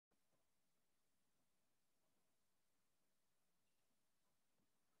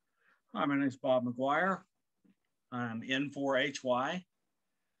Hi, my name is Bob McGwier. I'm N4HY.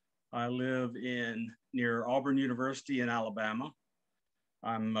 I live near Auburn University in Alabama.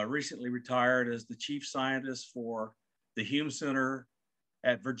 I'm recently retired as the chief scientist for the Hume Center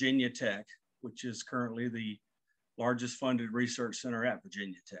at Virginia Tech, which is currently the largest funded research center at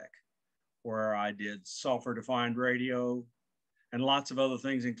Virginia Tech, where I did software-defined radio and lots of other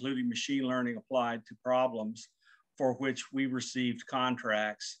things, including machine learning applied to problems for which we received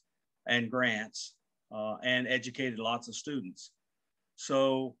contracts and grants and educated lots of students.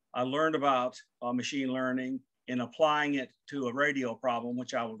 So I learned about machine learning and applying it to a radio problem,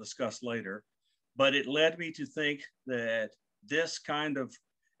 which I will discuss later. But it led me to think that this kind of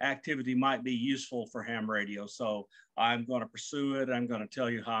activity might be useful for ham radio. So I'm going to pursue it. I'm going to tell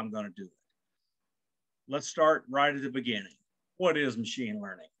you how I'm going to do it. Let's start right at the beginning. What is machine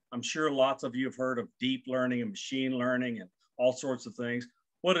learning? I'm sure lots of you have heard of deep learning and machine learning and all sorts of things.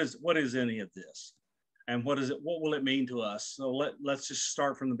 What is any of this? And what will it mean to us? So let's just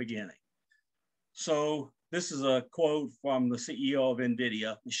start from the beginning. So this is a quote from the CEO of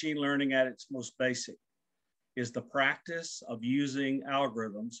NVIDIA. Machine learning at its most basic is the practice of using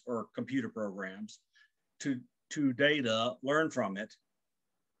algorithms or computer programs to data, learn from it,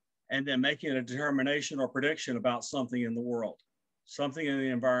 and then making a determination or prediction about something in the world, something in the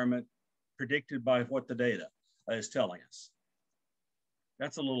environment predicted by what the data is telling us.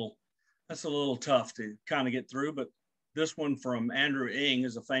 That's a little tough to kind of get through, but this one from Andrew Ng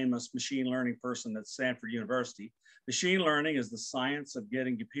is a famous machine learning person at Stanford University. Machine learning is the science of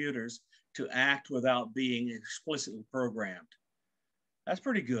getting computers to act without being explicitly programmed. That's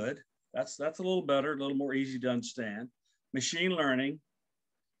pretty good. That's a little better, a little more easy to understand. Machine learning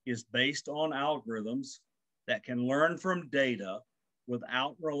is based on algorithms that can learn from data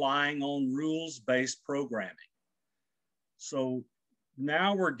without relying on rules-based programming. So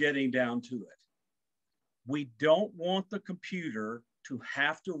now we're getting down to it. We don't want the computer to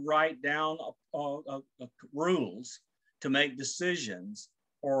have to write down rules to make decisions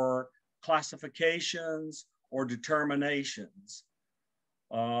or classifications or determinations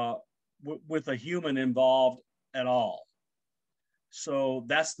with a human involved at all. So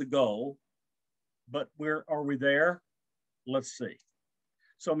that's the goal. But are we there? Let's see.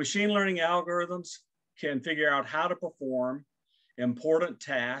 So machine learning algorithms can figure out how to perform important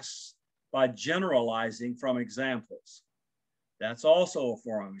tasks by generalizing from examples. That's also a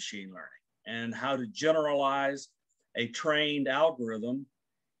form of machine learning. And how to generalize a trained algorithm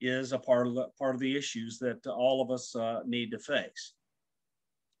is a part of the issues that all of us need to face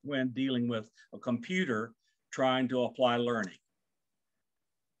when dealing with a computer trying to apply learning.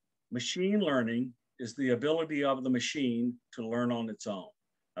 Machine learning is the ability of the machine to learn on its own.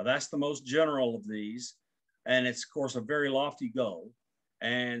 Now that's the most general of these. And it's, of course, a very lofty goal.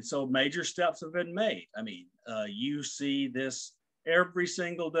 And so major steps have been made. I mean, you see this every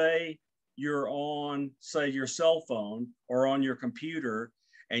single day. You're on, say, your cell phone or on your computer,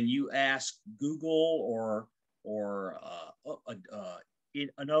 and you ask Google or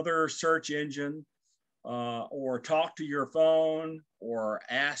another search engine, or talk to your phone, or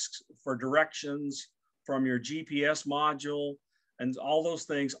ask for directions from your GPS module, and all those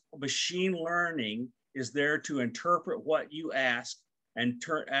things. Machine learning is there to interpret what you ask, and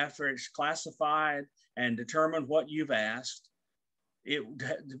after it's classified and determined what you've asked, it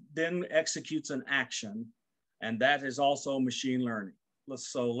then executes an action, and that is also machine learning.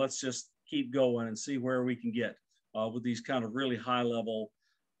 Let's just keep going and see where we can get with these kind of really high-level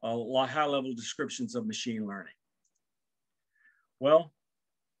descriptions of machine learning. Well,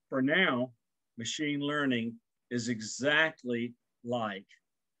 for now, machine learning is exactly like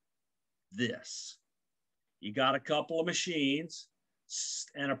this. You got a couple of machines,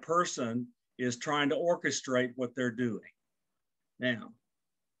 and a person is trying to orchestrate what they're doing. Now,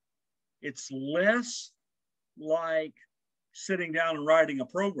 it's less like sitting down and writing a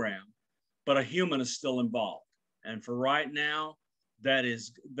program, but a human is still involved. And for right now, that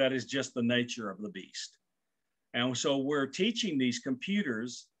is just the nature of the beast. And so we're teaching these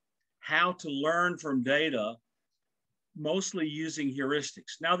computers how to learn from data, mostly using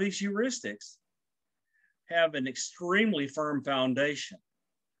heuristics. Now, these heuristics have an extremely firm foundation,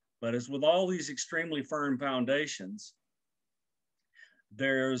 but as with all these extremely firm foundations,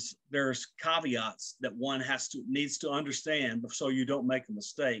 there's caveats that one needs to understand so you don't make a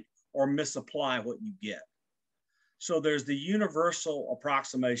mistake or misapply what you get. So there's the universal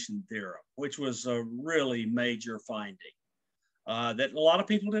approximation theorem, which was a really major finding that a lot of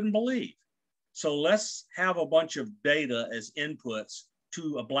people didn't believe. So let's have a bunch of data as inputs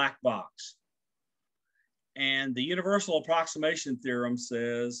to a black box. And the universal approximation theorem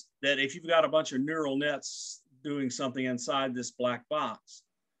says that if you've got a bunch of neural nets doing something inside this black box,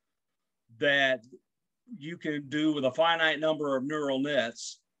 that you can do with a finite number of neural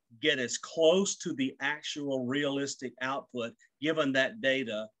nets, get as close to the actual realistic output given that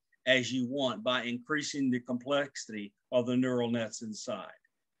data as you want by increasing the complexity of the neural nets inside.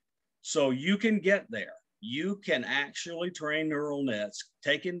 So you can get there. You can actually train neural nets,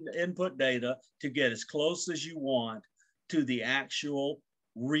 take in input data to get as close as you want to the actual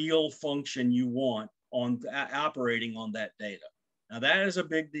real function you want on operating on that data. Now that is a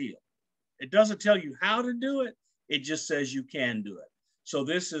big deal. It doesn't tell you how to do it. It just says you can do it. So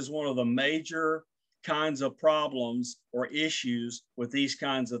this is one of the major kinds of problems or issues with these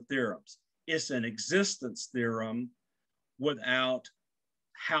kinds of theorems. It's an existence theorem without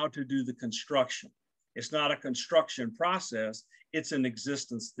how to do the construction. It's not a construction process, it's an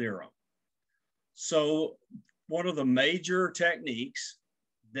existence theorem. So one of the major techniques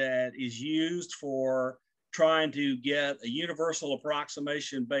that is used for trying to get a universal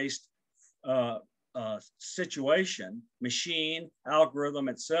approximation based situation, machine, algorithm,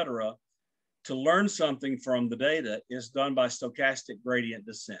 etc., to learn something from the data is done by stochastic gradient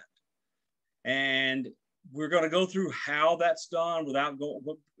descent. And we're going to go through how that's done without going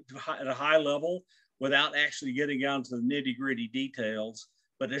at a high level, without actually getting down to the nitty-gritty details.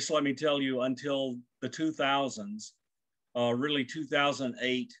 But just let me tell you, until the 2000s, really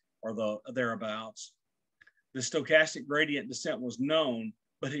 2008 or thereabouts, the stochastic gradient descent was known,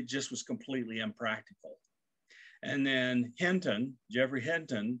 but it just was completely impractical. And then Hinton, Jeffrey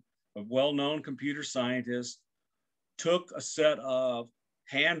Hinton, a well-known computer scientist, took a set of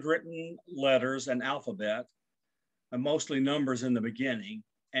handwritten letters and alphabet, and mostly numbers in the beginning,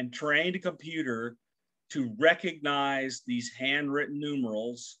 and trained a computer to recognize these handwritten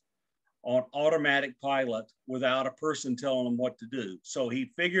numerals on automatic pilot without a person telling them what to do. So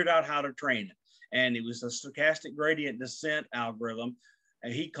he figured out how to train it. And it was a stochastic gradient descent algorithm,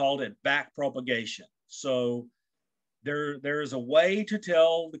 and he called it back propagation. So there is a way to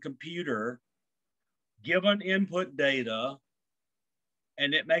tell the computer, given input data,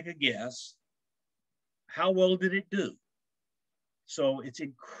 and it make a guess, how well did it do? So it's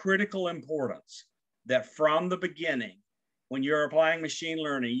in critical importance that from the beginning, when you're applying machine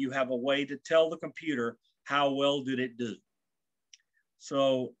learning, you have a way to tell the computer how well did it do.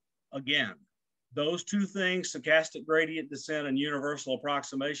 So again, those two things, stochastic gradient descent and universal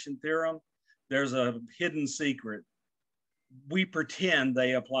approximation theorem, there's a hidden secret. We pretend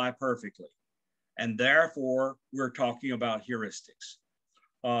they apply perfectly, and therefore we're talking about heuristics.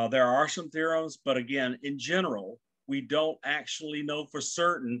 There are some theorems, but again, in general, we don't actually know for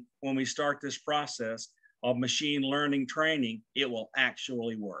certain when we start this process of machine learning training, it will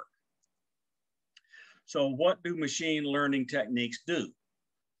actually work. So what do machine learning techniques do?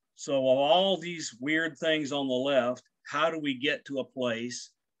 So of all these weird things on the left, how do we get to a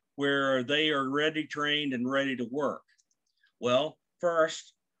place where they are ready, trained, and ready to work? Well,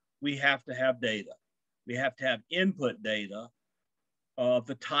 first, we have to have data. We have to have input data of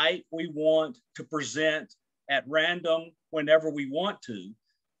the type we want to present at random whenever we want to.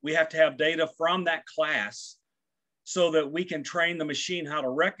 We have to have data from that class so that we can train the machine how to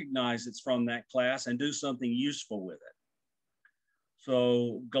recognize it's from that class and do something useful with it.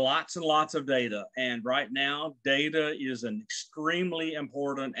 So lots and lots of data. And right now, data is an extremely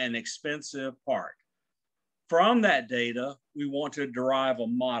important and expensive part. From that data, we want to derive a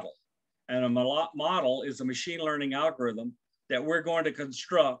model. And a model is a machine learning algorithm that we're going to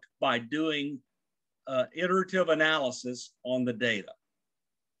construct by doing iterative analysis on the data.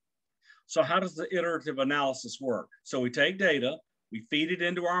 So how does the iterative analysis work? So we take data, we feed it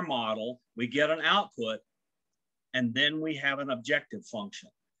into our model, we get an output, and then we have an objective function.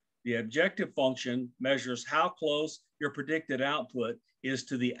 The objective function measures how close your predicted output is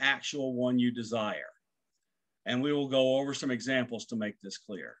to the actual one you desire. And we will go over some examples to make this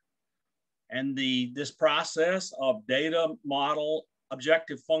clear. And this process of data, model,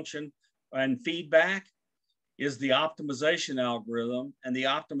 objective function, and feedback is the optimization algorithm. And the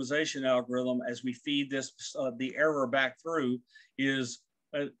optimization algorithm, as we feed this, the error back through, is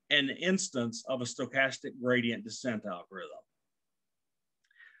an instance of a stochastic gradient descent algorithm.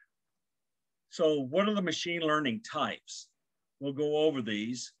 So what are the machine learning types? We'll go over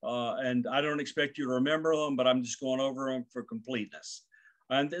these, and I don't expect you to remember them, but I'm just going over them for completeness.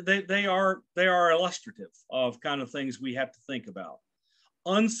 And they are illustrative of kind of things we have to think about.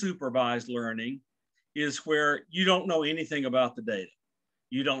 Unsupervised learning is where you don't know anything about the data.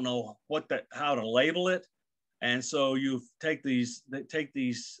 You don't know how to label it. And so you take these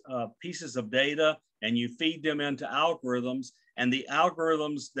pieces of data and you feed them into algorithms, and the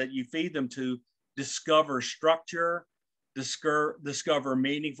algorithms that you feed them to discover structure, discover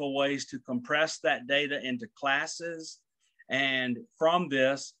meaningful ways to compress that data into classes. And from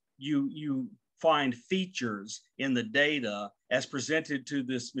this, you find features in the data as presented to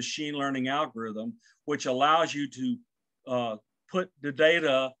this machine learning algorithm, which allows you to put the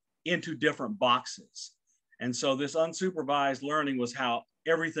data into different boxes. And so this unsupervised learning was how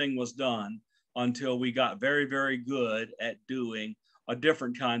everything was done until we got very, very good at doing a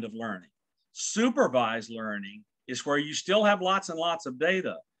different kind of learning. Supervised learning is where you still have lots and lots of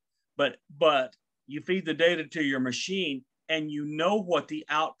data, but you feed the data to your machine and you know what the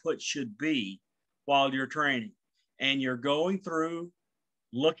output should be while you're training. And you're going through,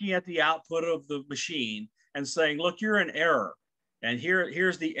 looking at the output of the machine and saying, look, you're in error. And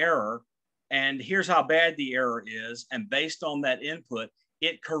here's the error. And here's how bad the error is. And based on that input,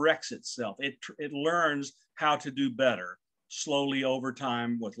 it corrects itself. It learns how to do better slowly over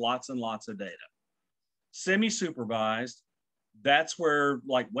time with lots and lots of data. Semi-supervised, that's where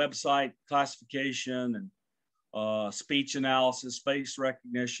like website classification and speech analysis, face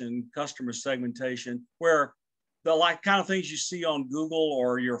recognition, customer segmentation, where the like kind of things you see on Google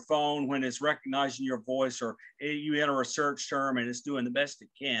or your phone when it's recognizing your voice, or you enter a search term and it's doing the best it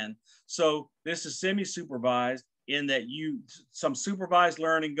can. So this is semi-supervised in that some supervised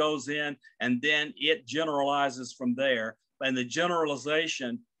learning goes in and then it generalizes from there. And the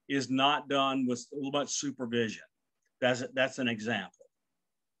generalization is not done with much supervision. That's an example.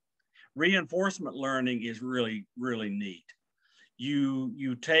 Reinforcement learning is really, really neat.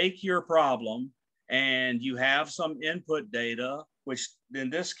 You take your problem and you have some input data, which in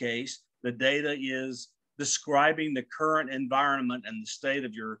this case, the data is describing the current environment and the state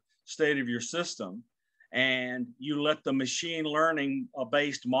of your system. And you let the machine learning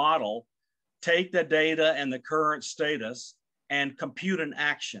based model take the data and the current status and compute an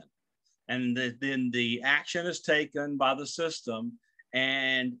action. And then the action is taken by the system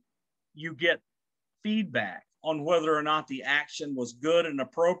and you get feedback on whether or not the action was good and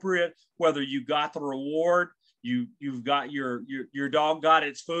appropriate, whether you got the reward, you've got your dog got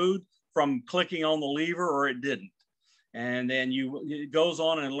its food from clicking on the lever, or it didn't. And then it goes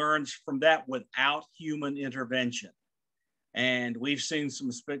on and learns from that without human intervention. And we've seen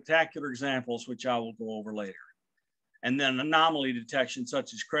some spectacular examples, which I will go over later. And then anomaly detection,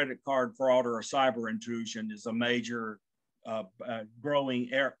 such as credit card fraud or a cyber intrusion, is a major growing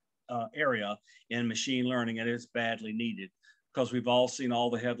area in machine learning, and it's badly needed because we've all seen all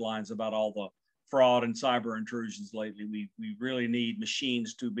the headlines about all the fraud and cyber intrusions lately. We really need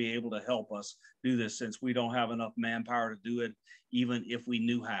machines to be able to help us do this, since we don't have enough manpower to do it, even if we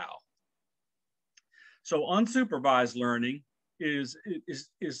knew how. So unsupervised learning is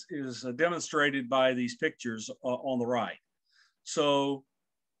demonstrated by these pictures on the right. So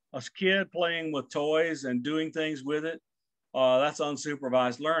a kid playing with toys and doing things with it, that's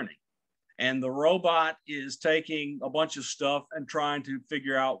unsupervised learning. And the robot is taking a bunch of stuff and trying to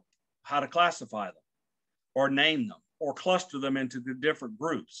figure out how to classify them or name them or cluster them into the different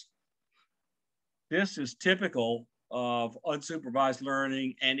groups. This is typical of unsupervised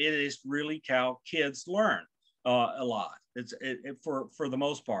learning, and it is really how kids learn a lot. It's for the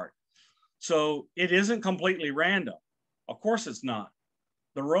most part. So it isn't completely random. Of course it's not.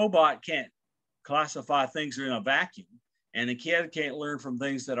 The robot can't classify things in a vacuum, and the kid can't learn from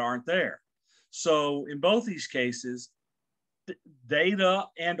things that aren't there. So in both these cases, data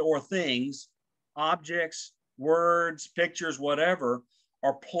and or things, objects, words, pictures, whatever,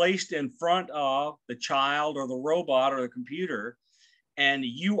 are placed in front of the child or the robot or the computer, and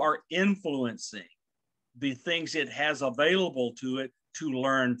you are influencing the things it has available to it to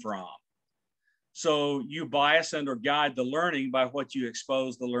learn from. So you bias and or guide the learning by what you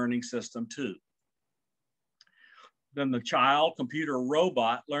expose the learning system to. Then the child, computer,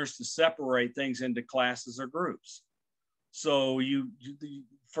 robot learns to separate things into classes or groups. So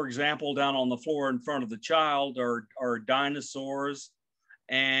for example, down on the floor in front of the child are dinosaurs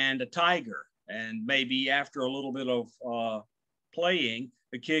and a tiger. And maybe after a little bit of playing,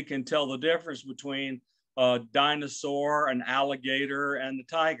 the kid can tell the difference between a dinosaur, an alligator, and the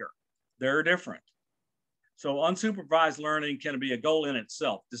tiger. They're different. So unsupervised learning can be a goal in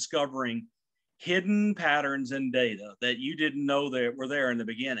itself, discovering hidden patterns in data that you didn't know that were there in the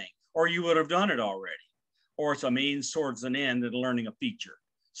beginning, or you would have done it already, or it's a means towards an end in learning a feature.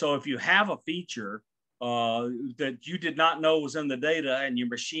 So if you have a feature that you did not know was in the data and your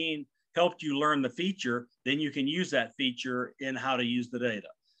machine helped you learn the feature, then you can use that feature in how to use the data.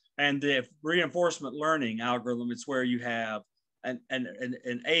 And the reinforcement learning algorithm, it's where you have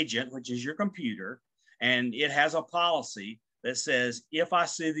an agent, which is your computer, and it has a policy that says, if I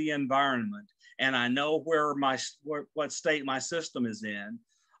see the environment and I know what state my system is in,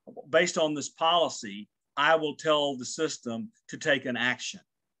 based on this policy, I will tell the system to take an action.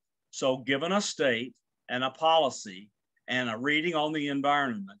 So given a state and a policy and a reading on the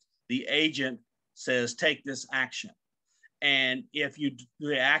environment, the agent says, take this action. And if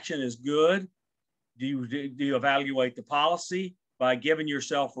the action is good, do you evaluate the policy by giving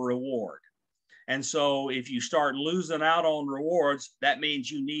yourself a reward? And so if you start losing out on rewards, that means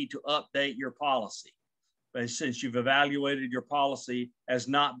you need to update your policy. But since you've evaluated your policy as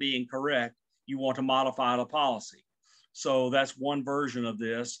not being correct, you want to modify the policy. So that's one version of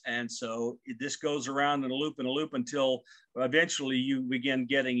this. And so this goes around in a loop until eventually you begin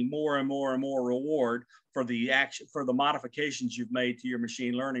getting more and more and more reward for the action, for the modifications you've made to your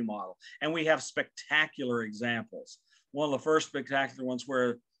machine learning model. And we have spectacular examples. One of the first spectacular ones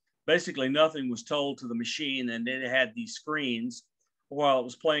where basically nothing was told to the machine, and it had these screens while it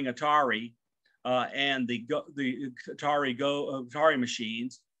was playing Atari and the Atari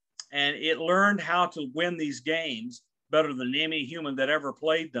machines, and it learned how to win these games better than any human that ever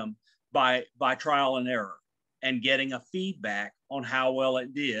played them by trial and error and getting a feedback on how well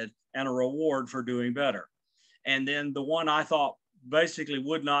it did and a reward for doing better. And then the one I thought basically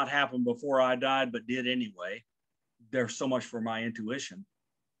would not happen before I died, but did anyway, there's so much for my intuition,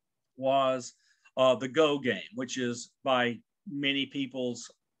 was the Go game, which is by many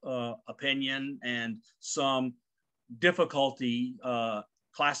people's opinion and some difficulty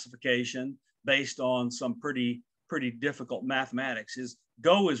classification based on some pretty difficult mathematics.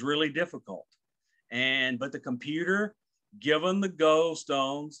 Go is really difficult. But the computer, given the Go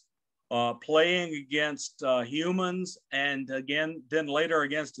stones, playing against humans and then later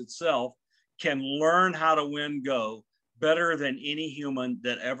against itself, can learn how to win Go better than any human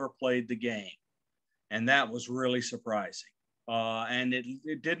that ever played the game. And that was really surprising. And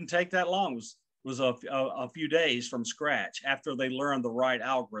it didn't take that long. It was a few days from scratch after they learned the right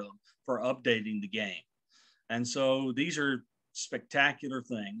algorithm for updating the game. And so these are spectacular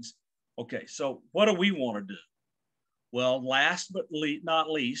things. Okay, so what do we want to do? Well, last but not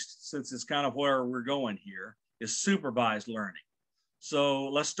least, since it's kind of where we're going here, is supervised learning. So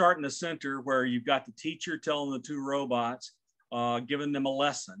let's start in the center where you've got the teacher telling the two robots, giving them a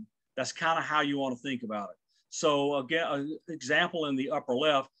lesson. That's kind of how you want to think about it. So again, an example in the upper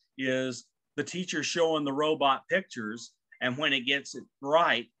left is the teacher showing the robot pictures, and when it gets it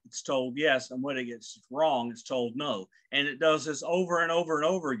right, it's told yes, and when it gets it wrong, it's told no. And it does this over and over and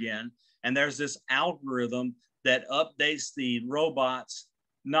over again. And there's this algorithm that updates the robot's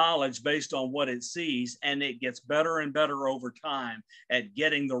knowledge based on what it sees, and it gets better and better over time at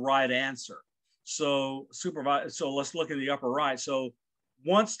getting the right answer. So let's look in the upper right. So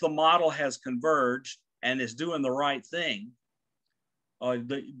once the model has converged and is doing the right thing,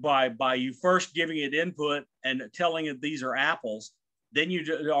 by you first giving it input and telling it these are apples, then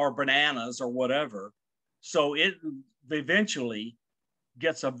are bananas or whatever. So it eventually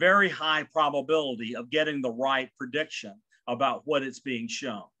gets a very high probability of getting the right prediction about what it's being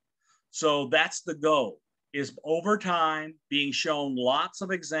shown. So that's the goal, is over time being shown lots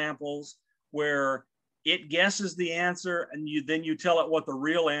of examples where it guesses the answer, and then you tell it what the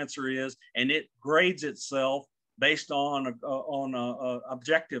real answer is, and it grades itself based on an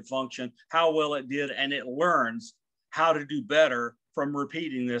objective function, how well it did, and it learns how to do better from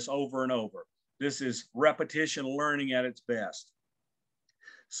repeating this over and over. This is repetition learning at its best.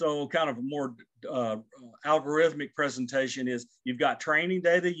 So kind of a more algorithmic presentation is you've got training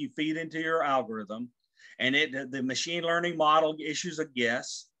data you feed into your algorithm, and the machine learning model issues a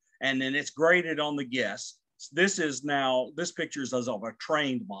guess, and then it's graded on the guess. This picture is of a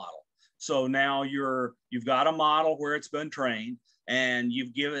trained model. So now you've got a model where it's been trained, and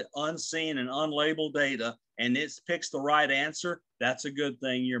you've given it unseen and unlabeled data, and it picks the right answer. That's a good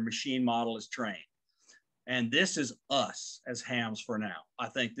thing. Your machine model is trained. And this is us as hams for now. I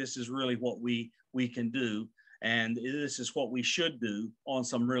think this is really what we can do. And this is what we should do on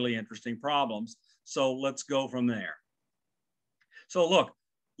some really interesting problems. So let's go from there. So look,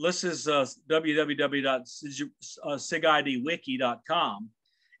 this is www.sigidwiki.com.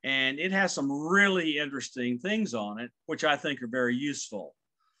 And it has some really interesting things on it, which I think are very useful.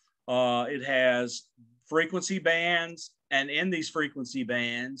 It has frequency bands, and in these frequency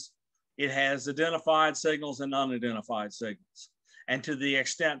bands, it has identified signals and unidentified signals. And to the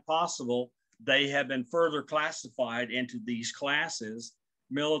extent possible, they have been further classified into these classes,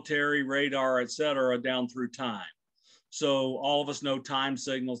 military, radar, et cetera, down through time. So all of us know time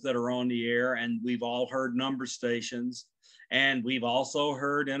signals that are on the air, and we've all heard number stations, and we've also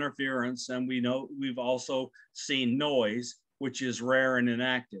heard interference, and we've also seen noise, which is rare and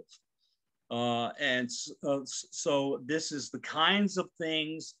inactive. So this is the kinds of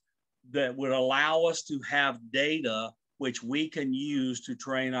things that would allow us to have data which we can use to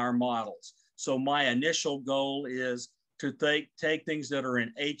train our models. So my initial goal is to take things that are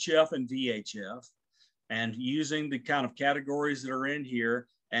in HF and VHF, and using the kind of categories that are in here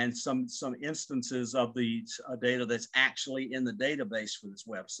and some instances of the data that's actually in the database for this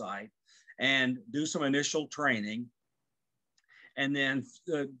website, and do some initial training, and then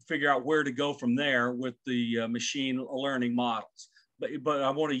figure out where to go from there with the machine learning models. But I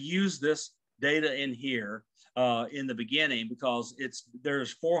want to use this data in here in the beginning, because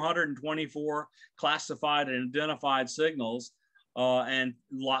there's 424 classified and identified signals, and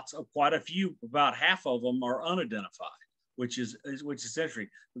quite a few, about half of them are unidentified, which is interesting.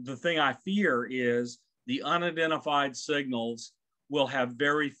 The thing I fear is the unidentified signals will have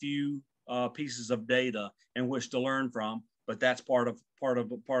very few pieces of data in which to learn from, but that's part of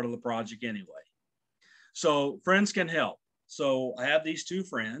the project anyway. So friends can help. So I have these two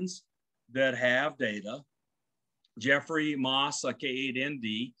friends that have data. Jeffrey Moss,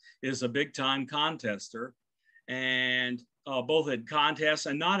 K8ND, is a big time contester, and both in contests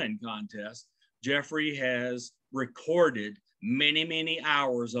and not in contests, Jeffrey has recorded many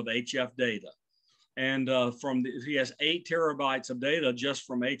hours of HF data. And he has 8 terabytes of data just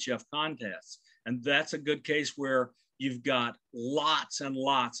from HF contests. And that's a good case where you've got lots and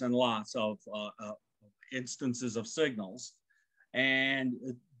lots and lots of instances of signals, and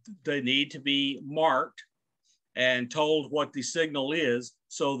they need to be marked and told what the signal is,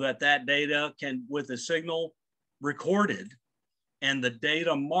 so that that data can, with the signal recorded and the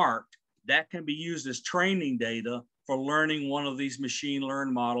data marked, that can be used as training data for learning one of these machine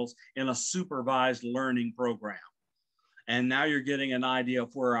learning models in a supervised learning program. And now you're getting an idea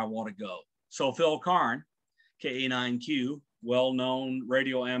of where I want to go. So Phil Karn, KA9Q, well-known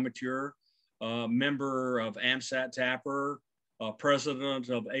radio amateur, member of AMSAT Tapper, president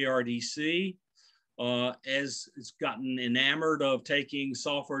of ARDC, has gotten enamored of taking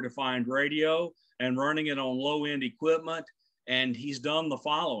software-defined radio and running it on low-end equipment. And he's done the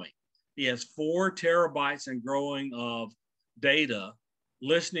following. He has 4 terabytes and growing of data,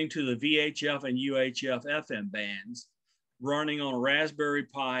 listening to the VHF and UHF FM bands, running on a Raspberry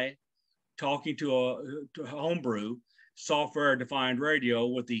Pi, talking to a homebrew software-defined radio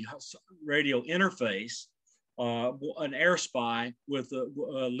with the radio interface, an AirSpy with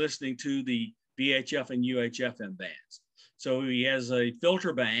listening to the VHF and UHF bands. So he has a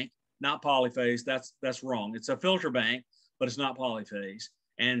filter bank, not polyphase. That's wrong. It's a filter bank, but it's not polyphase.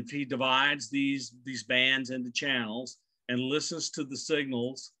 And he divides these bands into channels and listens to the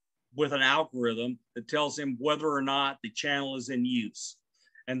signals with an algorithm that tells him whether or not the channel is in use.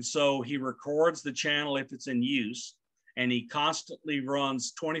 And so he records the channel if it's in use, and he constantly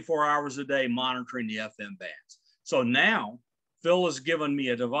runs 24 hours a day monitoring the FM bands. So now Phil has given me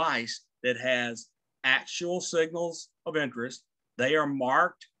a device that has actual signals of interest. They are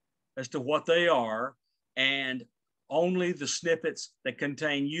marked as to what they are, and only the snippets that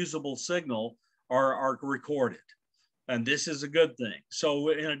contain usable signal are recorded. And this is a good thing. So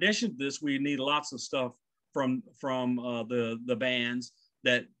in addition to this, we need lots of stuff from the bands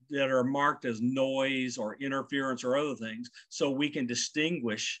that are marked as noise or interference or other things, so we can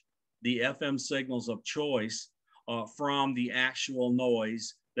distinguish the FM signals of choice from the actual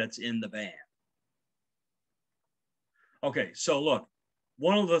noise that's in the band. Okay, so look,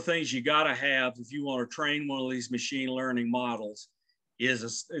 one of the things you gotta have if you wanna train one of these machine learning models is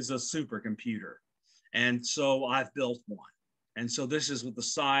a supercomputer. And so I've built one. And so this is with the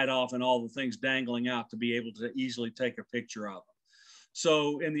side off and all the things dangling out to be able to easily take a picture of them.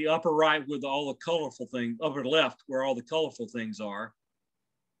 So in the upper right with all the colorful things, upper left where all the colorful things are,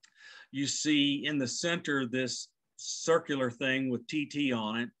 you see in the center this circular thing with TT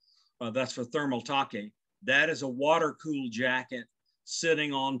on it. That's for thermal take. That is a water-cooled jacket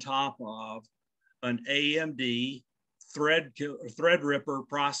sitting on top of an AMD Threadripper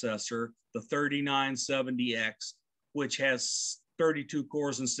processor, the 3970X, which has 32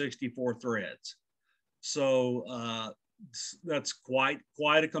 cores and 64 threads. So that's quite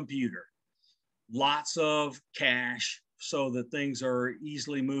a computer. Lots of cache so that things are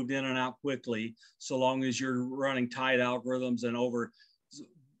easily moved in and out quickly, so long as you're running tight algorithms and over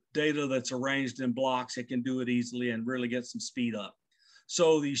data that's arranged in blocks, it can do it easily and really get some speed up.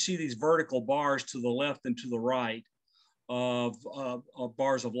 So you see these vertical bars to the left and to the right of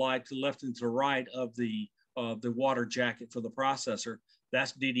bars of light to the left and to the right of the the water jacket for the processor.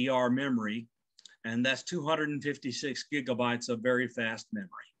 That's DDR memory, and that's 256 gigabytes of very fast memory.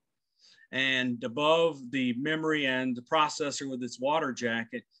 And above the memory and the processor with its water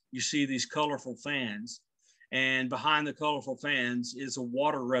jacket, you see these colorful fans. And behind the colorful fans is a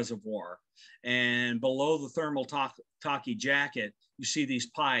water reservoir. And below the thermal talkie jacket, you see these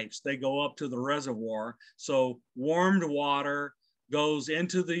pipes. They go up to the reservoir. So warmed water goes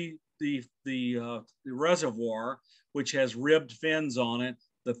into the reservoir, which has ribbed fins on it.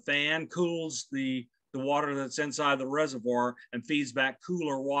 The fan cools the water that's inside the reservoir and feeds back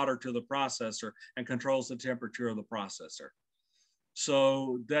cooler water to the processor and controls the temperature of the processor.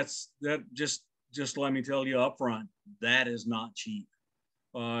 So just let me tell you up front, that is not cheap.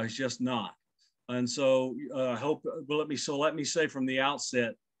 It's just not. And so let me say from the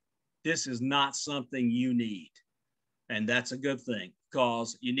outset, this is not something you need. And that's a good thing,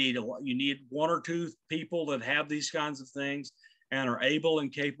 because you need one or two people that have these kinds of things and are able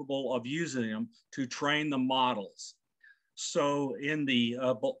and capable of using them to train the models. So in the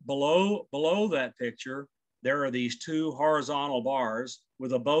below that picture, there are these two horizontal bars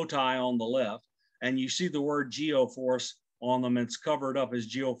with a bow tie on the left, and you see the word GeoForce on them. It's covered up as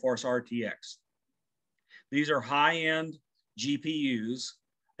GeoForce RTX. These are high-end GPUs,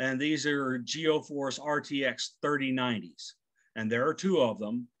 and these are GeoForce RTX 3090s, and there are two of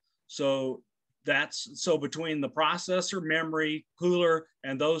them. So between the processor, memory, cooler,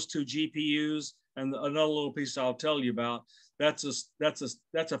 and those two GPUs, and another little piece I'll tell you about, that's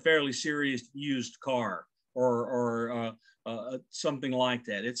a fairly serious used car or something like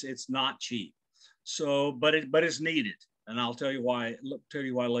that. It's not cheap. So, but it's needed, and I'll tell you why.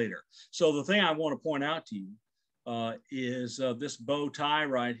 Later. So the thing I want to point out to you is this bow tie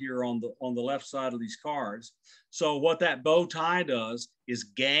right here on the left side of these cards. So what that bow tie does is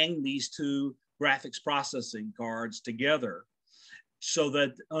gang these two graphics processing cards together, so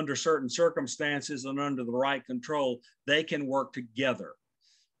that under certain circumstances and under the right control, they can work together.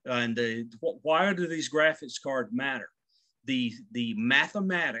 And why do these graphics cards matter? The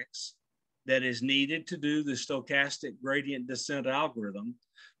mathematics that is needed to do the stochastic gradient descent algorithm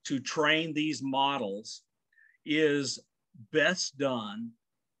to train these models is best done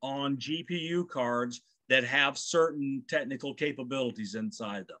on GPU cards that have certain technical capabilities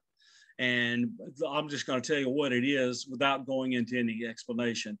inside them. And I'm just going to tell you what it is without going into any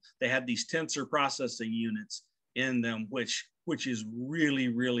explanation. They have these tensor processing units in them, which is really,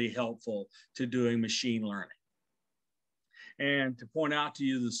 really helpful to doing machine learning. And to point out to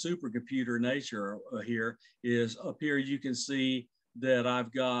you the supercomputer nature here is up here, you can see that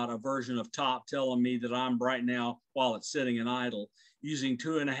I've got a version of top telling me that I'm right now, while it's sitting in idle, using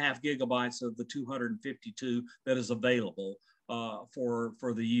 2.5 gigabytes of the 252 that is available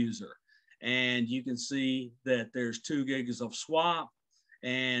for the user. And you can see that there's 2 gigs of swap,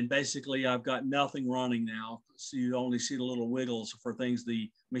 and basically I've got nothing running now. So you only see the little wiggles for things the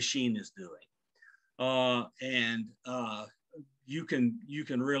machine is doing. You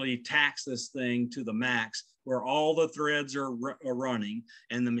can really tax this thing to the max, where all the threads are running,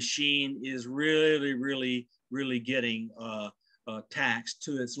 and the machine is really, really, really getting taxed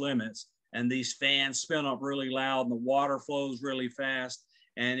to its limits. And these fans spin up really loud, and the water flows really fast,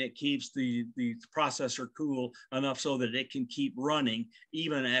 and it keeps the processor cool enough so that it can keep running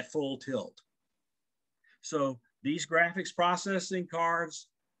even at full tilt. So these graphics processing cards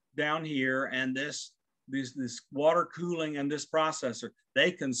down here, and this water cooling and this processor,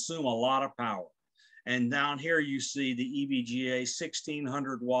 they consume a lot of power. And down here you see the EVGA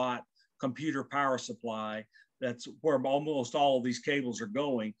 1600 watt computer power supply. That's where almost all of these cables are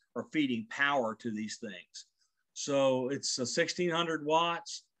going, are feeding power to these things. So it's 1600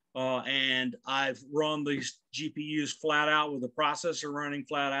 watts, and I've run these GPUs flat out with the processor running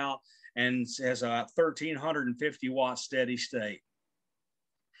flat out, and it has a 1350 watt steady state.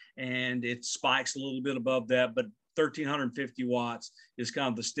 And it spikes a little bit above that, but 1350 watts is kind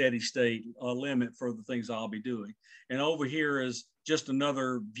of the steady state limit for the things I'll be doing. And over here is just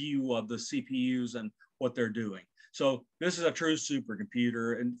another view of the CPUs and what they're doing. So this is a true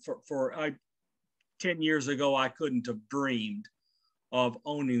supercomputer. And for 10 years ago, I couldn't have dreamed of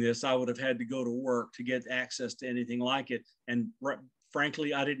owning this. I would have had to go to work to get access to anything like it. And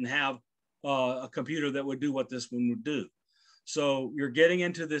frankly, I didn't have a computer that would do what this one would do. So you're getting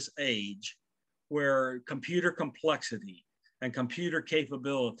into this age where computer complexity and computer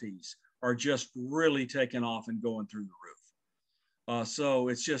capabilities are just really taking off and going through the roof. So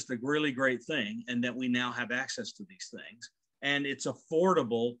it's just a really great thing, and that we now have access to these things. And it's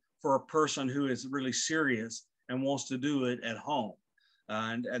affordable for a person who is really serious and wants to do it at home.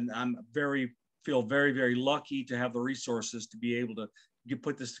 And I'm very feel very, very lucky to have the resources to be able to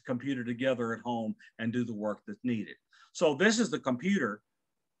put this computer together at home and do the work that's needed. So this is the computer,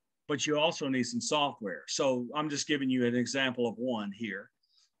 but you also need some software. So I'm just giving you an example of one here,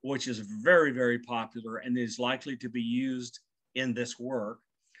 which is very, very popular and is likely to be used in this work.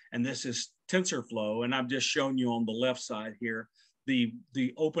 And this is TensorFlow. And I've just shown you on the left side here, the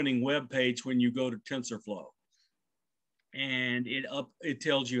opening web page when you go to TensorFlow. And it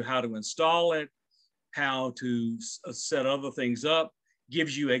tells you how to install it, how to set other things up,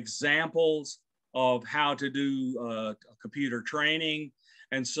 gives you examples of how to do computer training.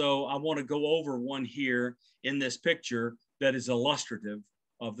 And so I want to go over one here in this picture that is illustrative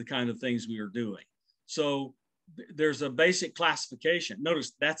of the kind of things we are doing. So there's a basic classification.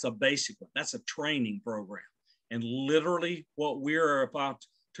 Notice that's a basic one. That's a training program. And literally what we're about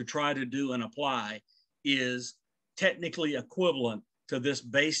to try to do and apply is technically equivalent to this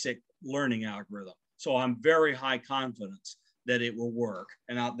basic learning algorithm. So I'm very high confidence that it will work.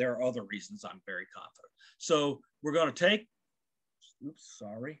 And there are other reasons I'm very confident. So we're going to take,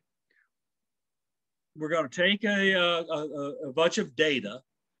 we're going to take a bunch of data,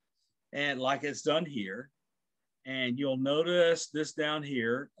 and like it's done here. And you'll notice this down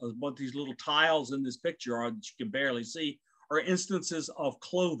here, what these little tiles in this picture are that you can barely see, are instances of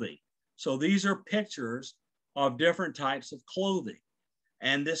clothing. So these are pictures of different types of clothing.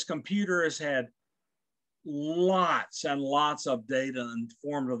 And this computer has had lots and lots of data in the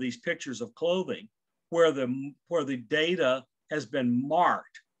form of these pictures of clothing where the data has been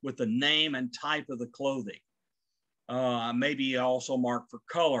marked with the name and type of the clothing. Maybe also marked for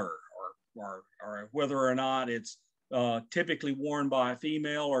color or whether or not it's typically worn by a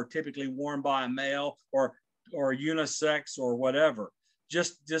female or typically worn by a male or unisex or whatever.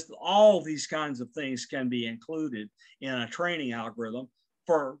 Just all these kinds of things can be included in a training algorithm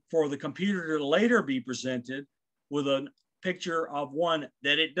for the computer to later be presented with a picture of one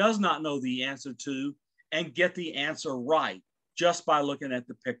that it does not know the answer to and get the answer right just by looking at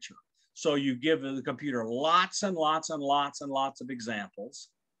the picture. So you give the computer lots and lots and lots and lots of examples.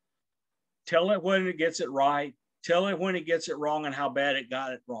 Tell it when it gets it right, tell it when it gets it wrong and how bad it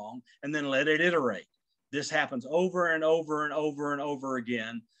got it wrong, and then let it iterate. This happens over and over and over and over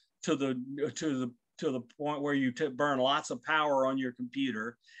again to the point where you burn lots of power on your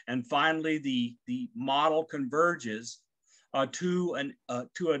computer, and finally the model converges to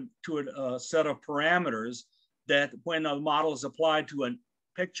a set of parameters that when a model is applied to a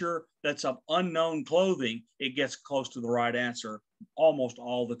picture that's of unknown clothing, it gets close to the right answer almost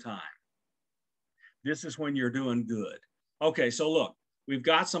all the time. This is when you're doing good. Okay, so look, we've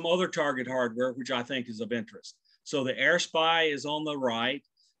got some other target hardware, which I think is of interest. So the AirSpy is on the right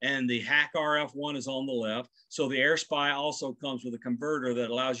and the HackRF1 is on the left. So the AirSpy also comes with a converter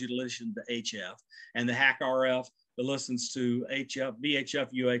that allows you to listen to HF, and the HackRF that listens to HF, VHF,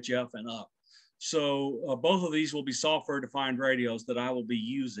 UHF, and up. So both of these will be software-defined radios that I will be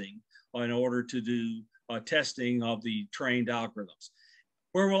using in order to do testing of the trained algorithms.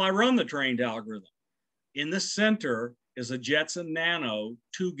 Where will I run the trained algorithm? In the center is a Jetson Nano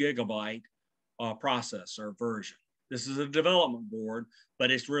 2 GB processor version. This is a development board, but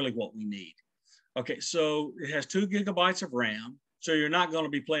it's really what we need. Okay, so it has 2 GB of RAM. So you're not going to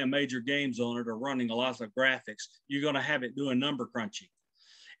be playing major games on it or running a lot of graphics. You're going to have it doing number crunching.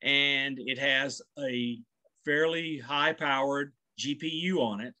 And it has a fairly high-powered GPU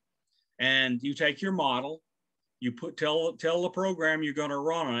on it. And you take your model, you tell the program you're going to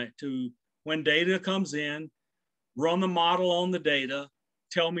run on it to, when data comes in, run the model on the data,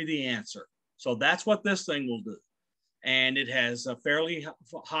 tell me the answer. So that's what this thing will do. And it has a fairly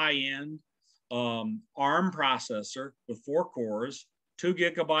high-end ARM processor with 4 cores, 2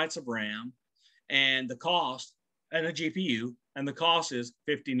 GB of RAM, and the cost, and a GPU, and the cost is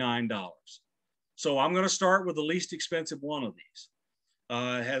 $59. So I'm going to start with the least expensive one of these.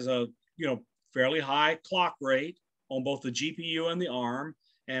 It has a fairly high clock rate on both the GPU and the ARM,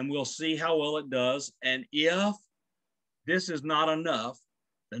 and we'll see how well it does. And if this is not enough,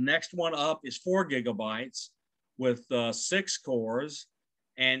 the next one up is 4 GB with 6 cores,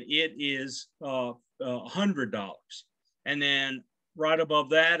 and it is $100. And then right above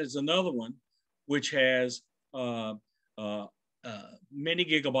that is another one, which has many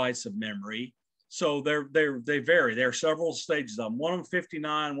gigabytes of memory. So they vary. There are several stages of them. One of them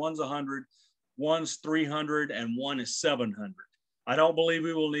 59, one's 100, one's 300, and one is 700. I don't believe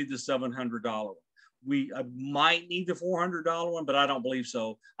we will need the $700 one. We might need the $400 one, but I don't believe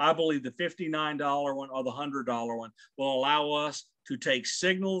so. I believe the $59 one or the $100 one will allow us to take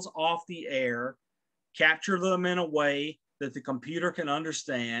signals off the air, capture them in a way that the computer can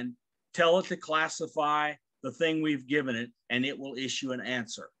understand, tell it to classify the thing we've given it, and it will issue an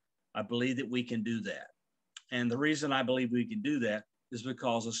answer. I believe that we can do that. And the reason I believe we can do that is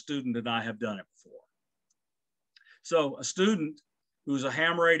because a student and I have done it before. So a student who's a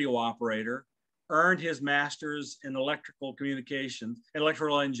ham radio operator earned his master's in electrical communications,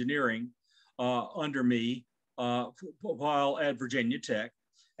 electrical engineering under me while at Virginia Tech.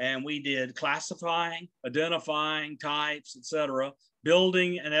 And we did classifying, identifying types, et cetera,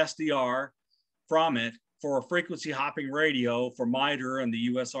 building an SDR from it for a frequency hopping radio for MITRE and the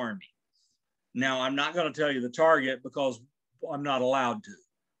US Army. Now, I'm not going to tell you the target because I'm not allowed to,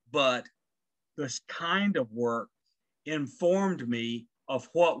 but this kind of work informed me of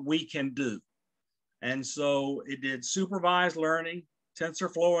what we can do. And so it did supervised learning,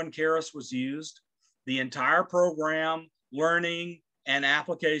 TensorFlow and Keras was used. The entire program, learning and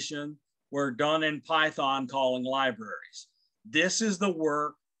application were done in Python calling libraries. This is the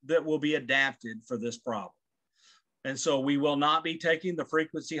work that will be adapted for this problem. And so we will not be taking the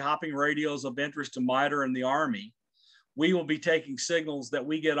frequency hopping radios of interest to MITRE and the Army. We will be taking signals that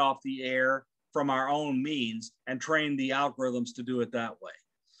we get off the air from our own means and train the algorithms to do it that way.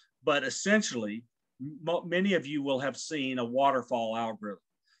 But essentially, many of you will have seen a waterfall algorithm.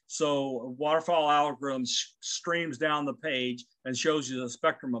 So a waterfall algorithm streams down the page and shows you the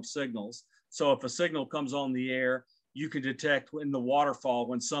spectrum of signals. So if a signal comes on the air, you can detect in the waterfall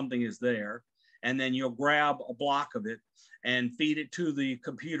when something is there. And then you'll grab a block of it and feed it to the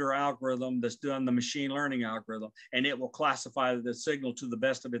computer algorithm that's done the machine learning algorithm, and it will classify the signal to the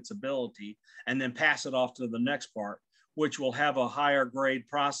best of its ability and then pass it off to the next part, which will have a higher grade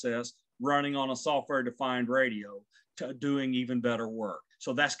process running on a software-defined radio to doing even better work.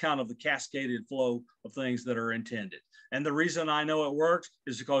 So that's kind of the cascaded flow of things that are intended. And the reason I know it works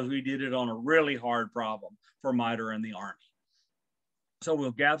is because we did it on a really hard problem for MITRE and the Army. So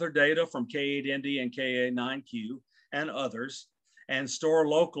we'll gather data from K8ND and K89Q and others and store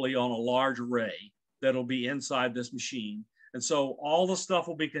locally on a large array that'll be inside this machine. And so all the stuff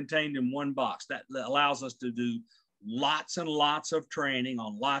will be contained in one box. That allows us to do lots and lots of training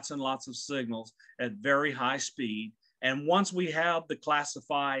on lots and lots of signals at very high speed. And once we have the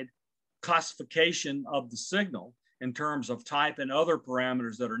classification of the signal in terms of type and other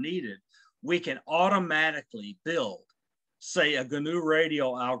parameters that are needed, we can automatically build, say, a GNU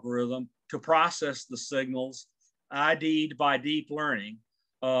radio algorithm to process the signals ID'd by deep learning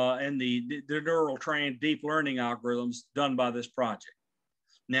and the neural trained deep learning algorithms done by this project.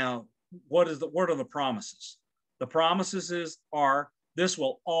 Now, what are the promises? The promises are this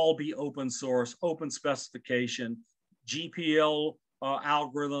will all be open source, open specification. GPL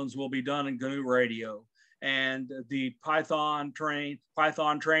algorithms will be done in GNU radio, and the Python training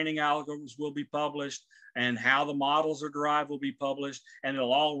algorithms will be published, and how the models are derived will be published, and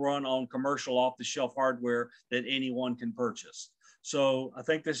it'll all run on commercial off-the-shelf hardware that anyone can purchase. So I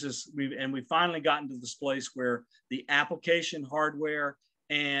think this is, we've finally gotten to this place where the application hardware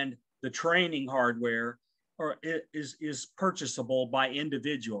and the training hardware is purchasable by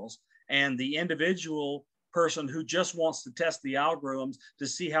individuals, and the individual person who just wants to test the algorithms to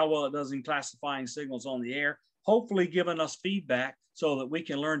see how well it does in classifying signals on the air, hopefully giving us feedback so that we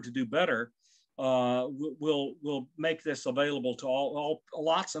can learn to do better, will make this available to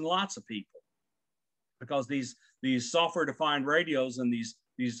lots and lots of people. Because these software-defined radios and these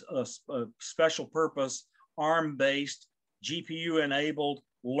special purpose ARM-based GPU-enabled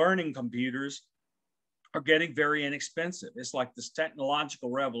learning computers are getting very inexpensive. It's like this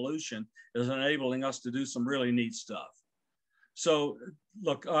technological revolution is enabling us to do some really neat stuff. So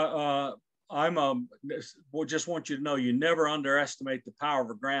look, just want you to know, you never underestimate the power of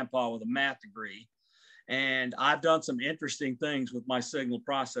a grandpa with a math degree. And I've done some interesting things with my signal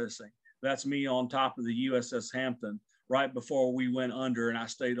processing. That's me on top of the USS Hampton right before we went under, and I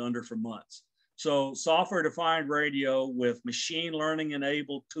stayed under for months. So software-defined radio with machine learning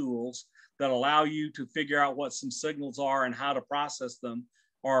enabled tools that allow you to figure out what some signals are and how to process them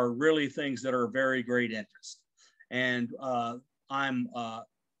are really things that are of very great interest. And I'm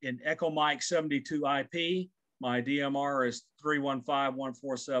in Echo Mike 72 IP. My DMR is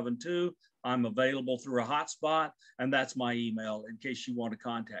 315-1472. I'm available through a hotspot, and that's my email in case you want to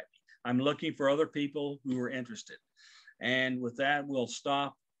contact me. I'm looking for other people who are interested. And with that, we'll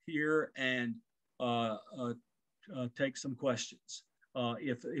stop here and take some questions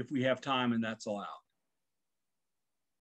if we have time and that's allowed.